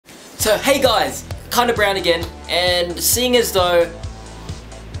So hey guys, Kinda Brown again, and seeing as though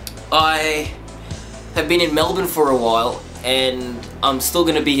I have been in Melbourne for a while and I'm still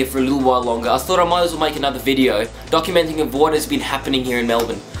going to be here for a little while longer, I thought I might as well make another video documenting of what has been happening here in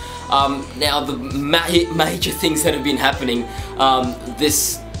Melbourne. Now the major things that have been happening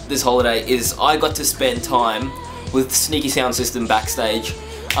this holiday is I got to spend time with Sneaky Sound System backstage.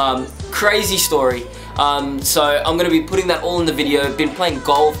 Crazy story. So I'm going to be putting that all in the video. Been playing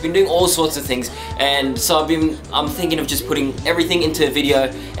golf, been doing all sorts of things, and so I'm thinking of just putting everything into a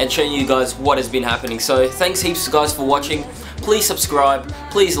video and showing you guys what has been happening. So thanks heaps guys for watching. Please subscribe,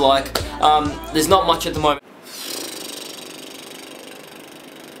 please like. There's not much at the moment.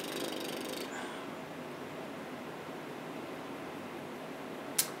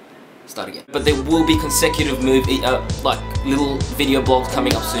 Start again. But there will be consecutive like little video blogs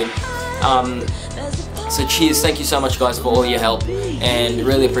coming up soon. So cheers, thank you so much guys for all your help and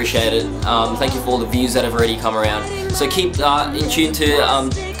really appreciate it. Thank you for all the views that have already come around. So keep in tune to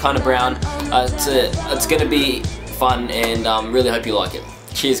Kinda Brown. It's gonna be fun and really hope you like it.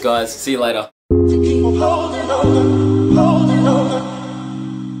 Cheers guys, see you later.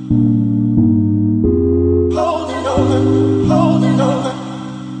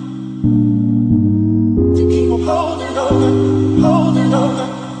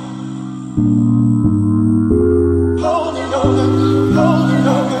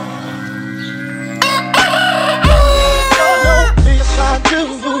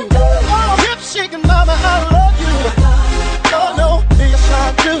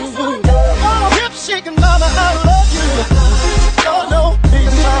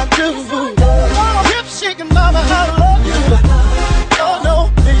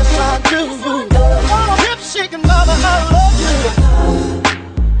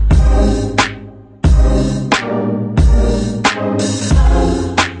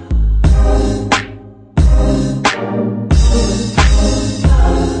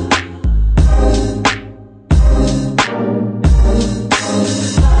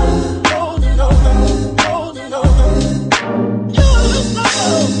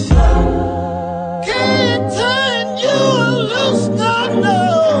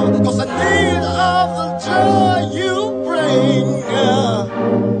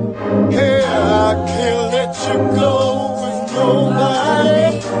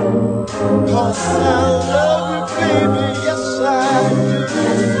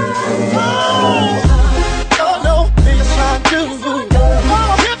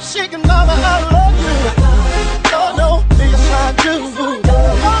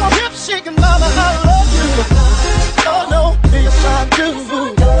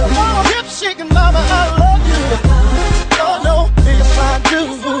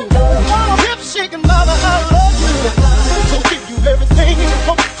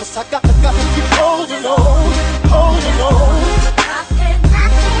 I got